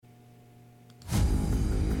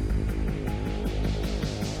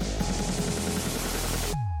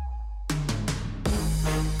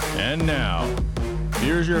And now,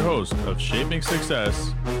 here's your host of Shaping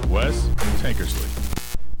Success, Wes Tankersley.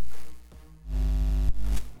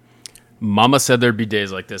 Mama said there'd be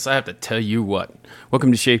days like this. I have to tell you what.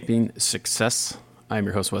 Welcome to Shaping Success. I'm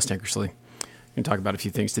your host, Wes Tankersley. I'm going to talk about a few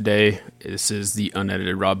things today. This is the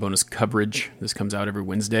unedited raw bonus coverage. This comes out every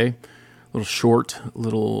Wednesday. A little short,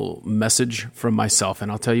 little message from myself. And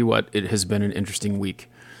I'll tell you what, it has been an interesting week.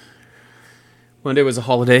 Monday was a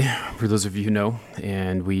holiday, for those of you who know,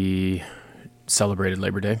 and we celebrated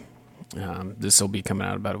Labor Day. This will be coming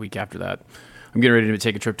out about a week after that. I'm getting ready to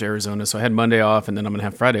take a trip to Arizona, so I had Monday off, and then I'm going to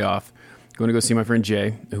have Friday off. Going to go see my friend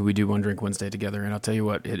Jay, who we do One Drink Wednesday together, and I'll tell you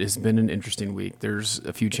what, it has been an interesting week. There's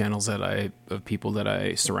a few channels of people that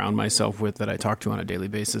I surround myself with that I talk to on a daily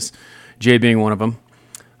basis, Jay being one of them.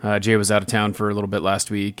 Jay was out of town for a little bit last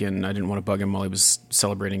week, and I didn't want to bug him while he was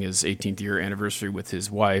celebrating his 18th year anniversary with his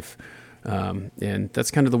wife. And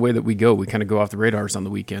that's kind of the way that we go. We kind of go off the radars on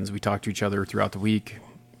the weekends. We talk to each other throughout the week,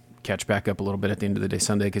 catch back up a little bit at the end of the day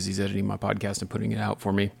Sunday because he's editing my podcast and putting it out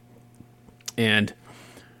for me. And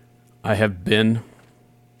I have been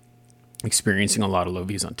experiencing a lot of low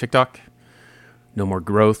views on TikTok. No more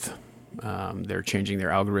growth. They're changing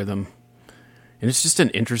their algorithm. And it's just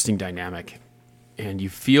an interesting dynamic. And you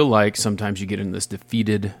feel like sometimes you get in this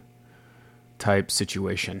defeated type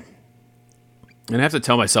situation. And I have to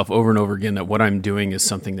tell myself over and over again that what I'm doing is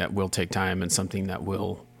something that will take time and something that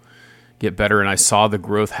will get better. And I saw the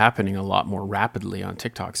growth happening a lot more rapidly on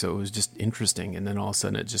TikTok. So it was just interesting. And then all of a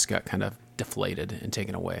sudden it just got kind of deflated and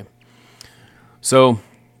taken away. So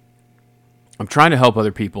I'm trying to help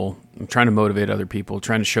other people. I'm trying to motivate other people,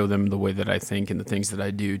 trying to show them the way that I think and the things that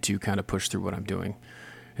I do to kind of push through what I'm doing.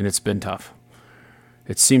 And it's been tough.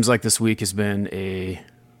 It seems like this week has been a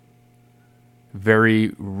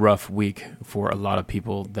very rough week for a lot of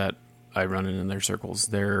people that I run in their circles.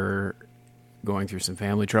 They're going through some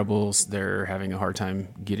family troubles. They're having a hard time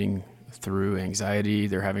getting through anxiety.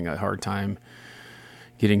 They're having a hard time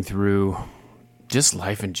getting through just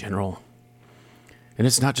life in general. And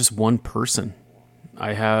it's not just one person.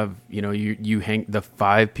 I have, you hang the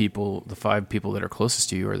five people that are closest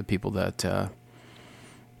to you are the people that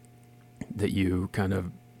you kind of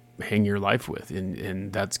hang your life with,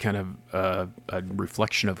 and that's kind of a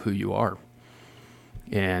reflection of who you are.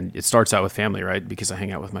 And it starts out with family, right? Because I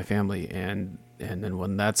hang out with my family, and then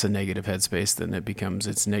when that's a negative headspace, then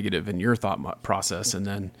it's negative in your thought process, and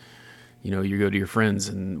then you go to your friends,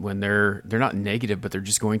 and when they're not negative, but they're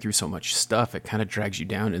just going through so much stuff, it kind of drags you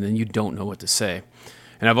down, and then you don't know what to say.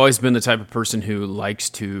 And I've always been the type of person who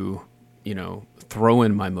likes to throw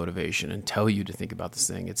in my motivation and tell you to think about this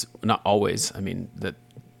thing. It's not always. I mean, that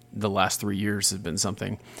the last 3 years has been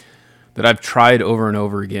something that I've tried over and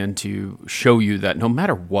over again to show you that no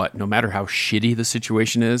matter what, no matter how shitty the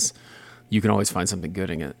situation is, you can always find something good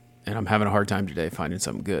in it. And I'm having a hard time today finding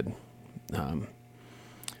something good.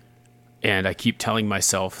 And I keep telling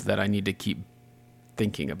myself that I need to keep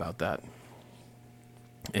thinking about that.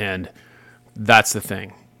 And that's the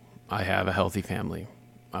thing. I have a healthy family.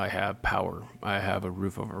 I have power. I have a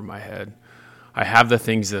roof over my head. I have the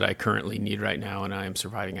things that I currently need right now, and I am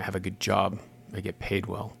surviving. I have a good job. I get paid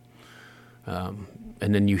well. And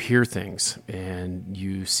then you hear things, and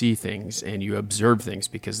you see things, and you observe things,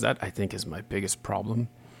 because that, I think, is my biggest problem.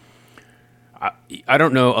 I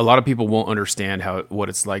don't know. A lot of people won't understand what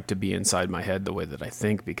it's like to be inside my head the way that I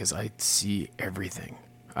think, because I see everything.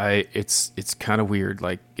 It's kind of weird.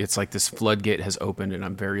 Like, it's like this floodgate has opened, and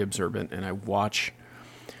I'm very observant, and I watch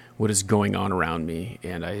what is going on around me,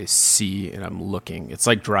 and I see, and I'm looking. It's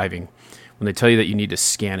like driving. When they tell you that you need to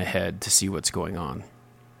scan ahead to see what's going on,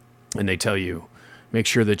 and they tell you, make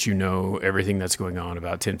sure that you know everything that's going on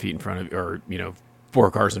about 10 feet in front of you, or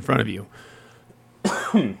 4 cars in front of you,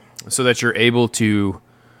 so that you're able to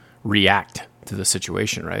react to the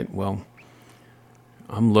situation, right? Well,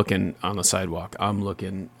 I'm looking on the sidewalk. I'm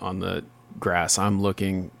looking on the grass. I'm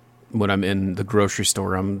looking when I'm in the grocery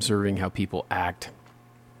store. I'm observing how people act.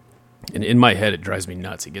 And in my head, it drives me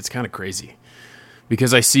nuts. It gets kind of crazy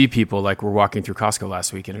because I see people, like we're walking through Costco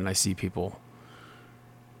last weekend, and I see people.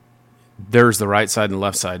 There's the right side and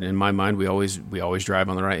left side. And in my mind, we always drive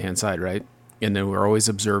on the right-hand side, right? And then we're always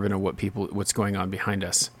observant of what's going on behind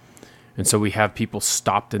us. And so we have people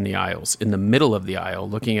stopped in the aisles, in the middle of the aisle,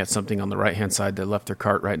 looking at something on the right-hand side. They left their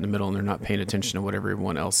cart right in the middle, and they're not paying attention to what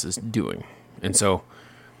everyone else is doing. And so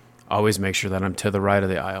always make sure that I'm to the right of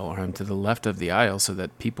the aisle or I'm to the left of the aisle so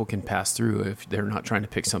that people can pass through if they're not trying to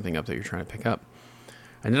pick something up that you're trying to pick up.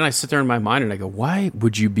 And then I sit there in my mind and I go, why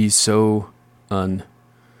would you be so why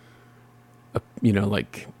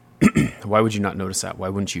would you not notice that? Why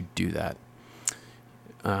wouldn't you do that?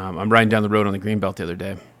 I'm riding down the road on the Greenbelt the other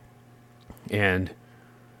day, And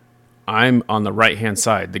I'm on the right-hand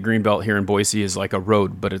side. The green belt here in Boise is like a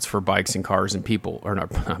road, but it's for bikes and cars and people, or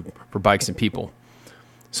not for bikes and people.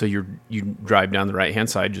 So you drive down the right-hand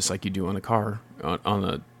side just like you do on a car, on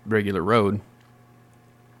a regular road,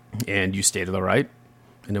 and you stay to the right.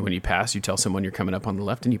 And then when you pass, you tell someone you're coming up on the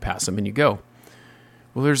left, and you pass them and you go.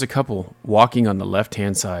 Well, there's a couple walking on the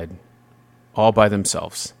left-hand side all by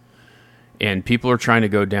themselves. And people are trying to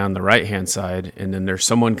go down the right-hand side, and then there's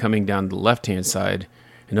someone coming down the left-hand side,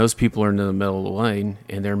 and those people are in the middle of the lane,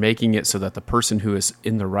 and they're making it so that the person who is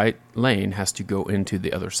in the right lane has to go into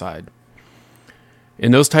the other side.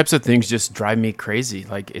 And those types of things just drive me crazy.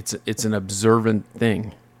 Like, it's an observant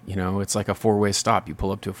thing. You know, it's like a four-way stop. You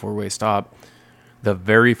pull up to a four-way stop. The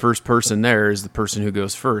very first person there is the person who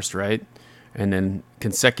goes first, right? And then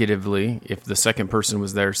consecutively, if the second person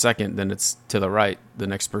was there second, then it's to the right, the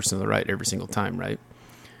next person to the right every single time, right?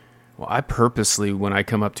 Well, I purposely, when I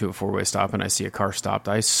come up to a four-way stop and I see a car stopped,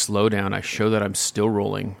 I slow down. I show that I'm still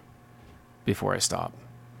rolling before I stop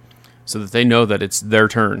so that they know that it's their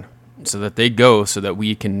turn, so that they go so that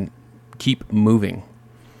we can keep moving.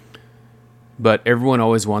 But everyone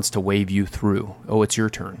always wants to wave you through. Oh, it's your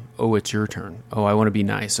turn. Oh, it's your turn. Oh, I want to be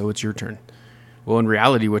nice. Oh, it's your turn. Well, in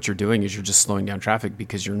reality, what you're doing is you're just slowing down traffic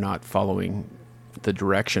because you're not following the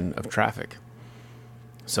direction of traffic.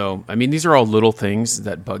 So, I mean, these are all little things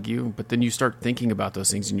that bug you, but then you start thinking about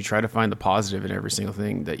those things and you try to find the positive in every single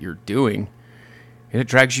thing that you're doing, and it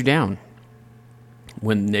drags you down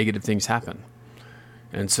when negative things happen.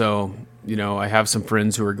 And so, you know, I have some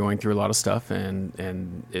friends who are going through a lot of stuff,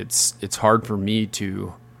 and it's hard for me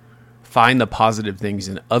to find the positive things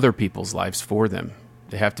in other people's lives for them.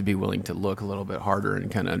 They have to be willing to look a little bit harder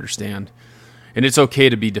and kind of understand. And it's okay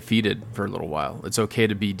to be defeated for a little while. It's okay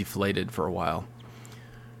to be deflated for a while.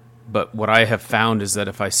 But what I have found is that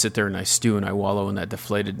if I sit there and I stew and I wallow in that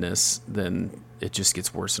deflatedness, then it just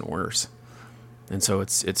gets worse and worse. And so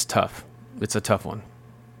it's tough. It's a tough one.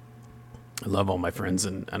 I love all my friends,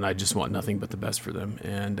 and I just want nothing but the best for them.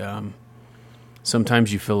 And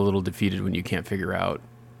sometimes you feel a little defeated when you can't figure out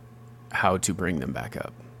how to bring them back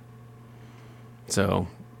up. So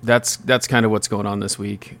that's kind of what's going on this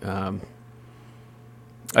week.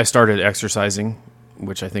 I started exercising,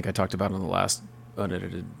 which I think I talked about on the last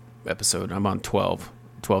unedited episode. I'm on 12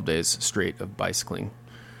 days straight of bicycling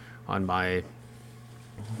on my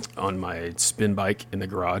spin bike in the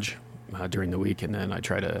garage during the week, and then I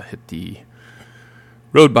try to hit the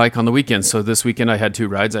road bike on the weekend. So this weekend I had 2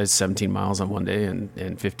 rides. I had 17 miles on one day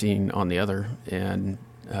and 15 on the other, and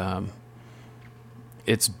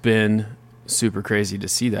it's been super crazy to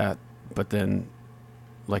see that. But then,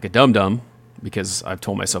 like a dum-dum, because I've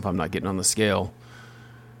told myself I'm not getting on the scale,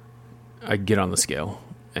 I get on the scale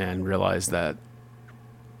and realize that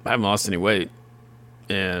I haven't lost any weight.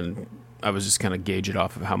 And I was just kind of gauge it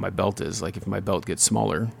off of how my belt is. Like, if my belt gets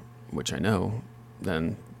smaller, which I know,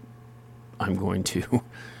 then I'm going to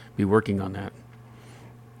be working on that.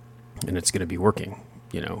 And it's going to be working,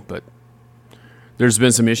 you know. But there's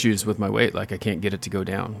been some issues with my weight. Like, I can't get it to go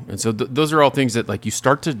down. And so those are all things that, like, you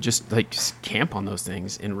start to just, like, camp on those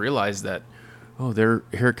things and realize that, oh, here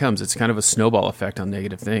it comes. It's kind of a snowball effect on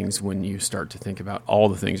negative things when you start to think about all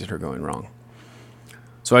the things that are going wrong.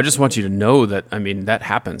 So I just want you to know that, I mean, that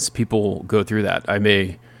happens. People go through that. I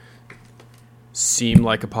may seem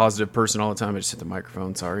like a positive person all the time. I just hit the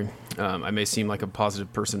microphone, sorry. I may seem like a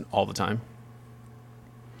positive person all the time,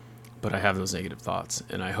 but I have those negative thoughts.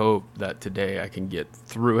 And I hope that today I can get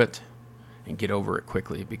through it and get over it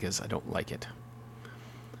quickly, because I don't like it.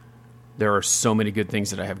 There are so many good things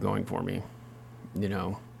that I have going for me. You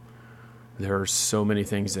know, there are so many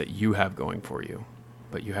things that you have going for you,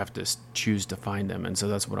 but you have to choose to find them. And so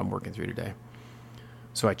that's what I'm working through today.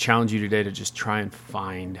 So I challenge you today to just try and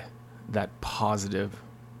find that positive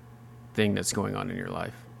thing that's going on in your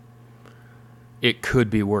life. It could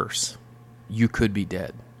be worse. You could be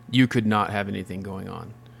dead. You could not have anything going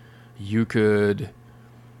on. You could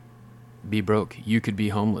be broke. You could be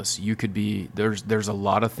homeless. You could be, there's a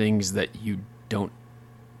lot of things that you don't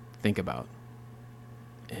think about.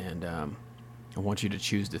 And I want you to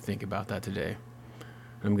choose to think about that today.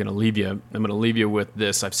 I'm going to leave you with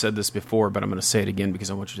this. I've said this before, but I'm going to say it again because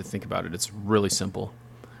I want you to think about it. It's really simple.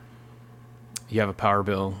 You have a power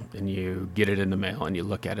bill and you get it in the mail and you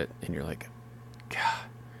look at it and you're like, God,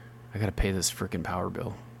 I got to pay this freaking power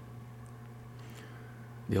bill.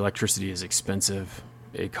 The electricity is expensive.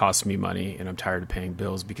 It costs me money, and I'm tired of paying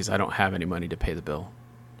bills because I don't have any money to pay the bill.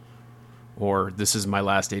 Or this is my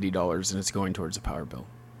last $80 and it's going towards a power bill.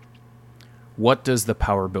 What does the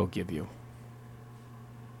power bill give you?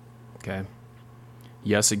 Okay.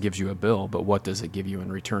 Yes, it gives you a bill, but what does it give you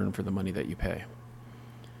in return for the money that you pay?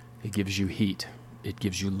 It gives you heat. It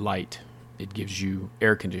gives you light. It gives you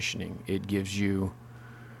air conditioning. It gives you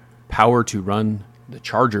power to run the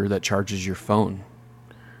charger that charges your phone,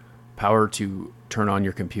 power to turn on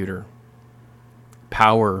your computer,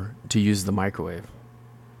 power to use the microwave.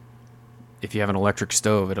 If you have an electric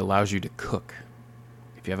stove, it allows you to cook.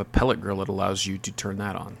 If you have a pellet grill, it allows you to turn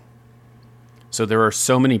that on. So there are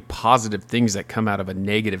so many positive things that come out of a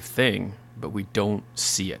negative thing, but we don't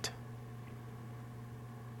see it.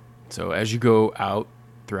 So as you go out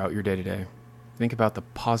throughout your day-to-day, think about the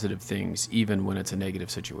positive things, even when it's a negative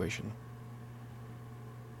situation.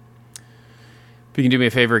 If you can do me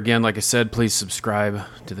a favor again, like I said, please subscribe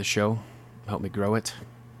to the show. Help me grow it.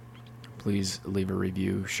 Please leave a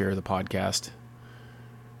review, share the podcast.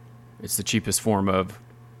 It's the cheapest form of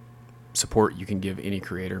support you can give any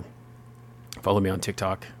creator. Follow me on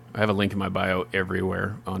TikTok. I have a link in my bio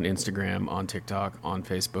everywhere, on Instagram, on TikTok, on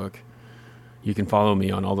Facebook. You can follow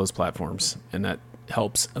me on all those platforms, and that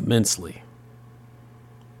helps immensely.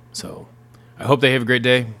 So I hope they have a great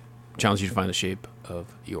day. Challenge you to find the shape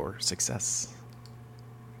of your success.